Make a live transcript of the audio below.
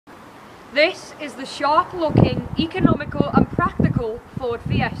This is the sharp looking, economical and practical Ford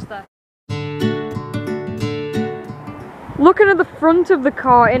Fiesta. Looking at the front of the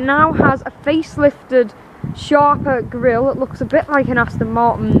car, it now has a facelifted, sharper grille that looks a bit like an Aston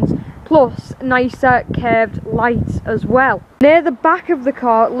Martin's, plus nicer curved lights as well. Near the back of the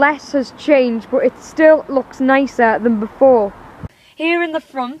car, less has changed, but it still looks nicer than before. Here in the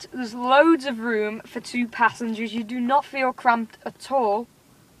front, there's loads of room for 2 passengers. You do not feel cramped at all.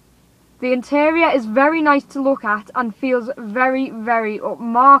 The interior is very nice to look at and feels very, very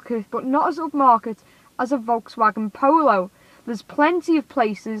upmarket, but not as upmarket as a Volkswagen Polo. There's plenty of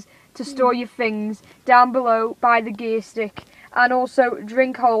places to store your things down below by the gear stick, and also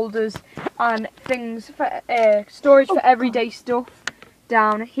drink holders and things for storage for everyday stuff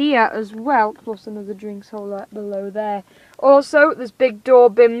down here as well, plus another drinks holder below there. Also, there's big door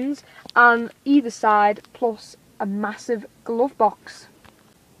bins on either side, plus a massive glove box.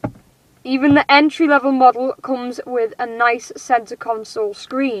 Even the entry-level model comes with a nice centre console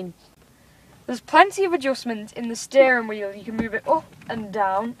screen. There's plenty of adjustment in the steering wheel. You can move it up and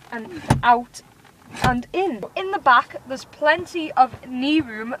down and out and in. In the back, there's plenty of knee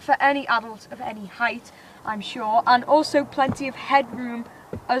room for any adult of any height, I'm sure, and also plenty of headroom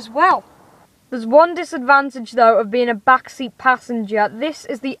as well. There's one disadvantage though of being a backseat passenger. This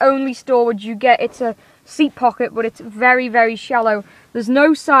is the only storage you get. It's a seat pocket, but it's very, very shallow. There's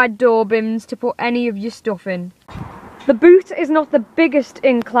no side door bins to put any of your stuff in. The boot is not the biggest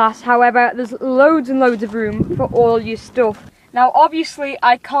in class, however, there's loads and loads of room for all your stuff. Now obviously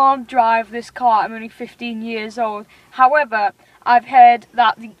I can't drive this car, I'm only 15 years old. However, I've heard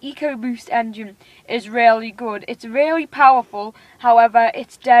that the EcoBoost engine is really good. It's really powerful, however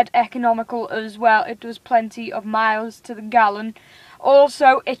it's dead economical as well. It does plenty of miles to the gallon.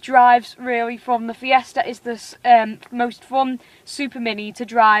 Also, it drives really fun. The Fiesta is the most fun super mini to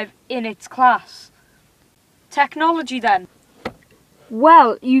drive in its class. Technology then.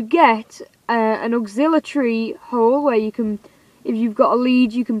 Well, you get an auxiliary hole where you can, if you've got a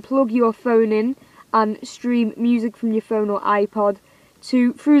lead, you can plug your phone in and stream music from your phone or iPod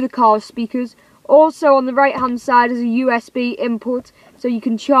through the car's speakers. Also on the right hand side is a USB input, so you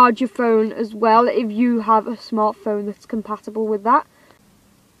can charge your phone as well if you have a smartphone that's compatible with that.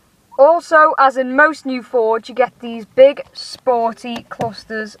 Also, as in most new Fords, you get these big sporty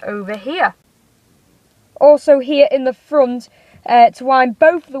clusters over here. Also here in the front, to wind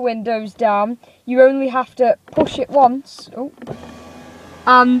both the windows down, you only have to push it once,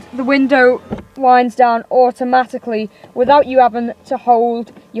 and the window winds down automatically without you having to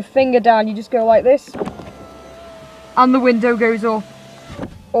hold your finger down. You just go like this and the window goes up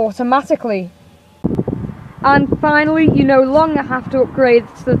automatically. And finally, you no longer have to upgrade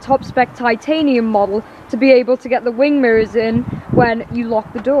to the top spec titanium model to be able to get the wing mirrors in when you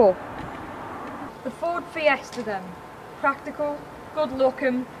lock the door. The Ford Fiesta then, practical, good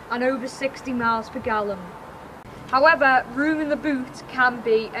looking and over 60 miles per gallon. However, room in the boot can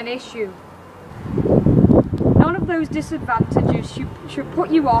be an issue. None of those disadvantages should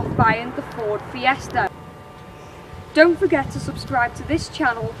put you off buying the Ford Fiesta. Don't forget to subscribe to this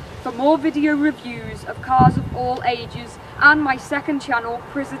channel for more video reviews of cars of all ages and my second channel,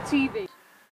 Prizza TV.